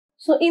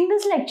So in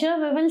this lecture,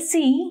 we will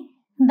see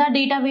the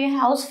data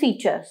warehouse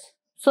features.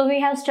 So we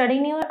have studied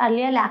in your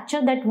earlier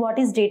lecture that what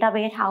is data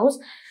warehouse.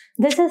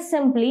 This is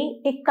simply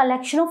a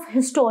collection of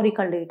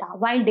historical data,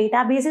 while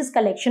database is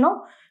collection of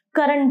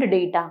current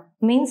data,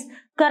 means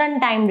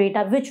current time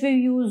data, which we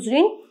use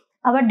in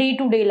our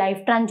day-to-day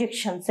life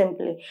transactions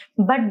simply.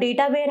 But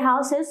data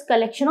warehouse is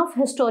collection of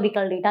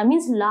historical data,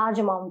 means large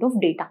amount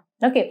of data.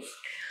 Okay,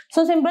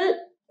 so simple.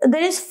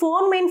 There is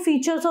 4 main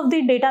features of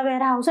the data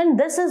warehouse, and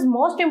this is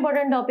most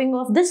important topic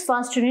of this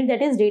first unit,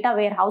 that is data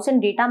warehouse and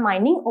data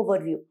mining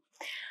overview.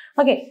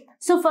 Okay,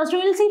 so first we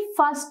will see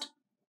first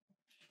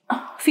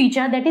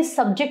feature, that is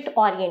subject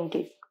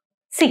oriented.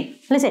 See,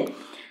 listen,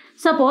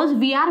 suppose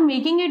we are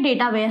making a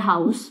data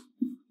warehouse.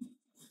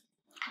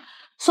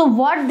 So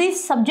what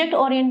this subject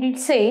oriented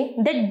say,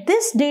 that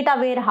this data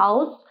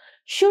warehouse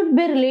should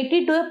be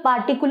related to a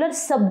particular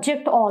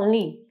subject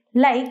only.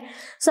 Like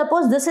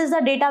suppose this is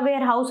the data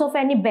warehouse of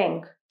any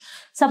bank.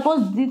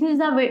 Suppose this is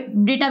the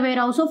data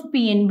warehouse of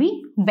PNB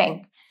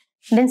Bank.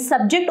 Then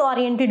subject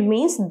oriented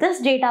means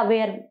this data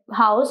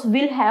warehouse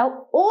will have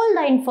all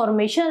the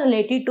information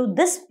related to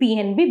this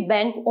PNB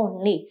Bank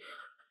only.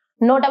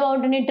 Not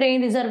about any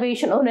train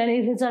reservation or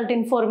any result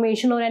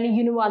information or any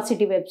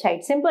university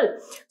website. Simple.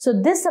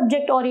 So this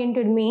subject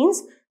oriented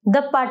means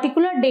the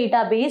particular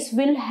database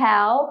will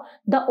have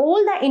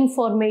all the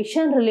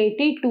information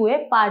related to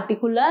a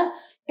particular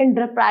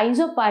enterprise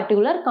or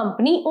particular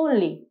company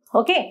only.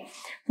 Okay,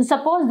 so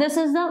suppose this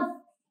is the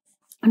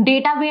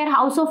data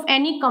warehouse of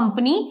any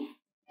company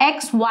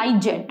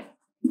XYZ.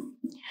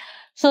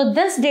 So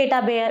this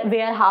data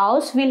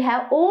warehouse will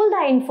have all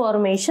the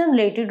information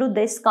related to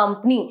this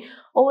company,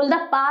 all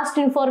the past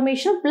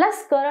information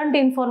plus current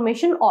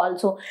information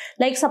also.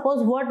 Like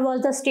suppose what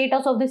was the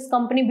status of this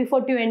company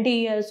before 20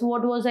 years,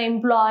 what was the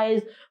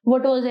employees,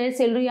 what was their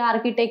salary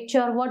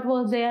architecture, what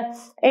was their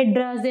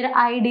address, their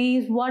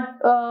IDs,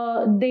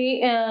 on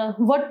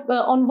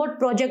what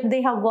project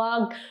they have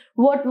worked,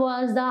 what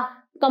was the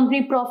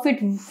company profit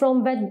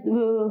from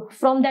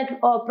that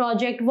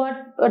project, what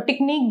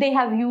technique they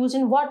have used,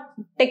 and what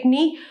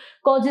technique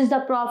causes the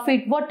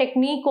profit, what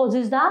technique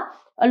causes the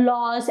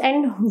loss,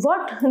 and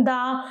what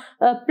the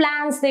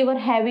plans they were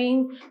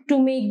having to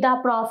make the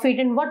profit,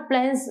 and what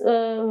plans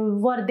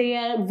were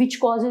there which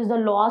causes the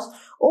loss.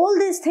 All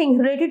these things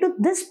related to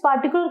this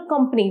particular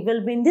company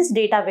will be in this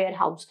data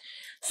warehouse.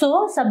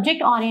 So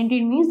subject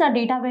oriented means the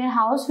data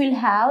warehouse will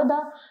have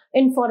the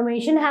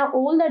information, have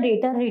all the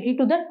data related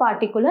to that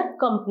particular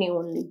company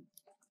only.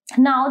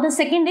 Now the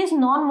second is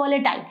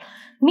non-volatile,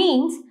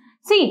 means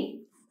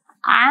see,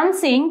 I am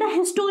saying the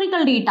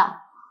historical data.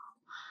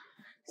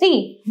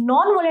 See,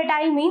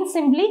 non-volatile means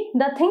simply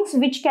the things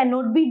which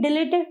cannot be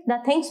deleted,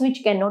 the things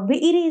which cannot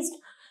be erased.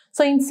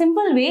 So in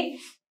simple way,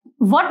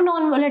 what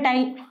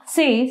non-volatile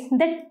says,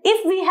 that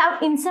if we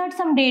have insert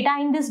some data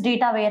in this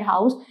data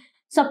warehouse,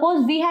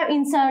 suppose we have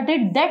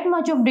inserted that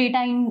much of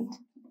data in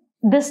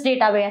this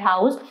data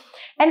warehouse,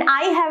 and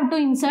I have to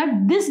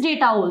insert this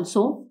data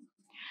also.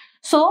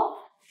 So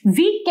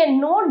we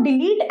cannot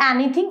delete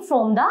anything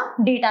from the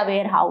data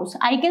warehouse.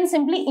 I can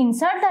simply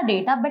insert the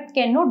data but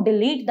cannot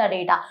delete the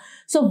data.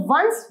 So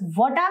once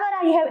whatever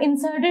I have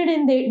inserted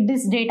in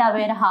this data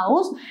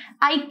warehouse,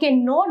 I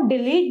cannot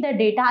delete the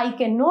data, I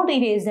cannot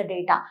erase the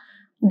data.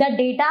 The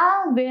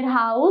data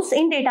warehouse,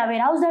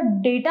 the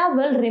data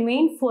will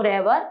remain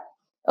forever.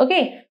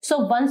 Okay, so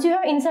once you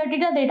have inserted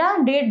the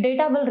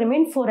data will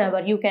remain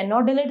forever. You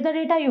cannot delete the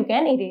data, you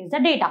can erase the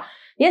data.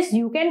 Yes,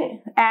 you can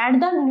add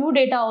the new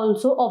data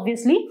also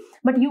obviously,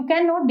 but you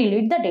cannot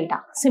delete the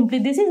data. Simply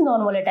this is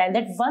non-volatile,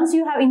 that once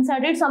you have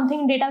inserted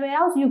something in data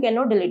warehouse, you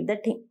cannot delete the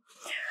thing.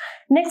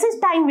 Next is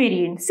time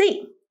variant.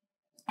 See,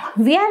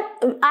 I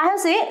have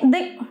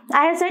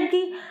said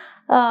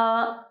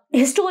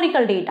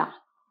historical data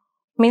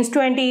means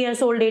 20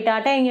 years old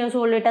data, 10 years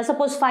old data,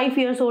 suppose 5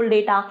 years old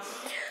data.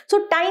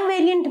 So time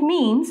variant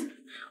means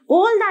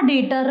all the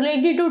data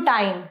related to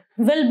time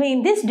will be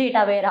in this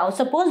data warehouse.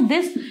 Suppose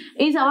this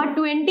is our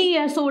 20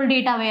 years old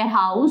data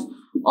warehouse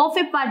of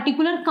a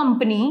particular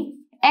company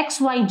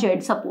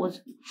XYZ,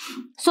 suppose.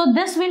 So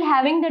this will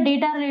having the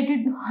data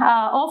related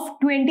of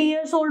 20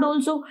 years old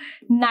also,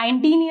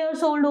 19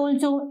 years old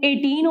also,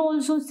 18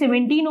 also,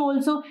 17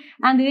 also,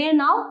 and they are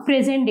now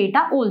present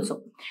data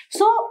also.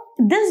 So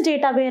this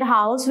data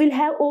warehouse will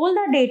have all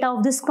the data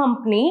of this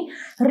company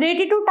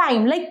related to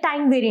time, like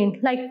time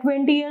variant, like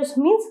 20 years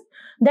means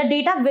the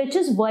data which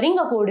is varying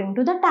according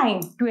to the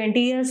time. 20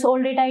 years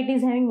old data, it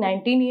is having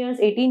 19 years,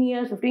 18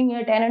 years, 15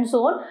 years, 10 and so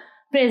on,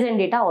 present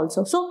data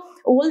also. So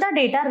all the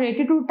data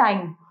related to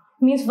time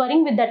means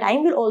varying with the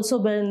time will also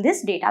be in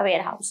this data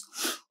warehouse.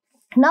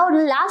 Now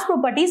the last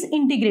property is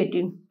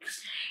integrated.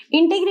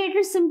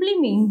 Integrated simply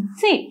means,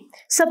 see,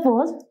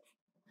 suppose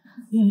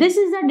this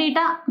is the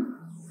data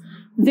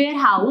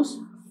warehouse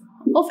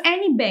of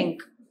any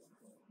bank.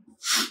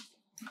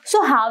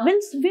 So how will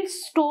we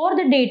store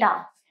the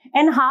data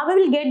and how we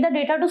will get the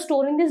data to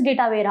store in this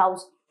data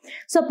warehouse?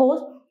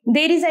 Suppose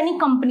there is any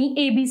company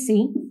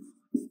ABC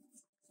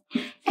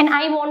and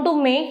I want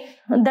to make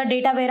the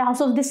data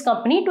warehouse of this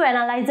company to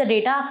analyze the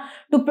data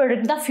to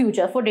predict the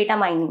future for data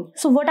mining.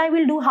 So what I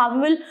will do,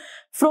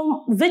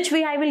 from which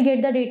way I will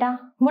get the data?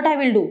 What I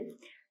will do,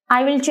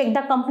 I will check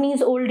the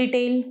company's old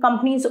detail,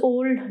 company's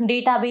old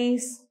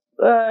database,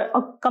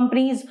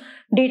 company's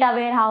data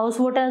warehouse,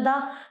 what are the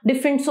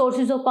different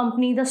sources of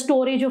company, the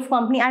storage of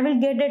company. I will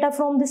get data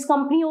from this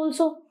company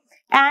also.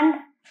 And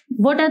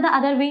what are the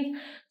other ways?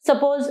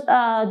 Suppose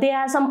there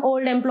are some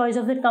old employees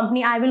of the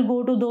company, I will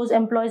go to those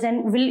employees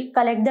and will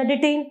collect the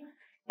detail.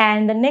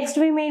 And the next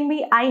way may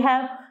be I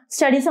have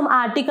studied some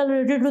article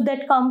related to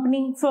that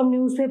company from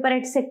newspaper,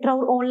 etc.,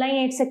 or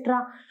online,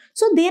 etc.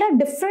 So there are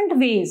different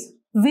ways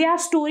we are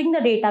storing the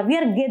data, we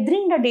are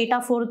gathering the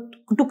data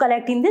to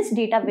collect in this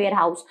data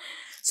warehouse.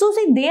 So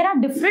see, there are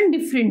different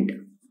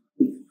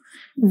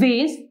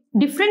ways,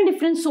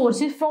 different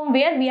sources from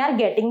where we are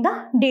getting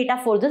the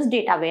data for this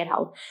data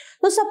warehouse.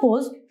 So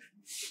suppose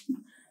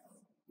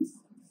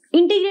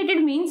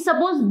integrated means,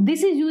 suppose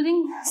this is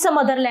using some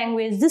other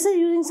language, this is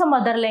using some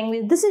other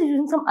language, this is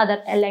using some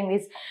other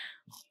language.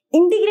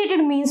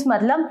 Integrated means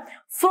matlab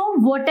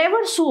from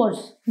whatever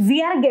source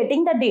we are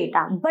getting the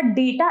data, but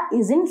data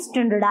is in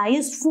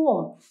standardized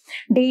form.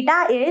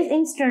 Data is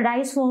in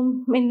standardized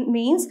form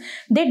means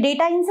the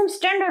data in some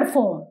standard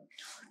form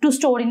to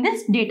store in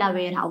this data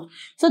warehouse.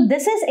 So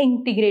this is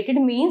integrated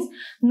means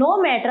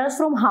no matters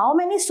from how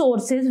many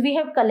sources we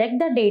have collect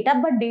the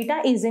data, but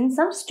data is in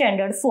some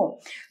standard form.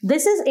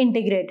 This is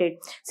integrated.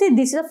 See,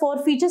 this is a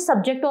 4 features.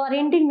 Subject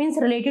oriented means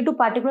related to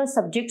particular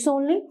subjects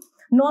only.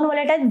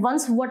 Non-volatile,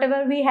 once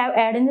whatever we have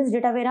added in this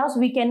data warehouse,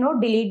 we cannot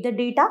delete the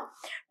data.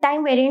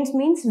 Time variance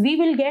means we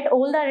will get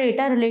all the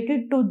data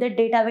related to the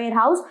data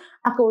warehouse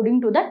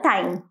according to the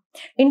time.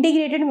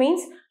 Integrated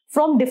means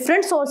from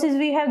different sources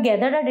we have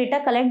gathered the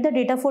data, collect the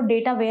data for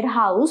data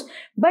warehouse,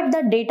 but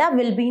the data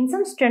will be in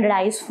some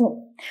standardized form.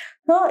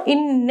 So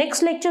in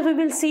next lecture we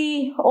will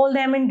see all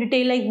them in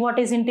detail, like what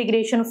is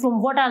integration,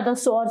 from what are the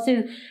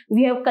sources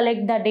we have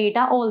collect the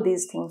data, all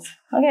these things.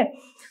 Okay,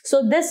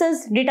 so this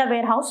is data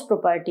warehouse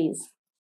properties.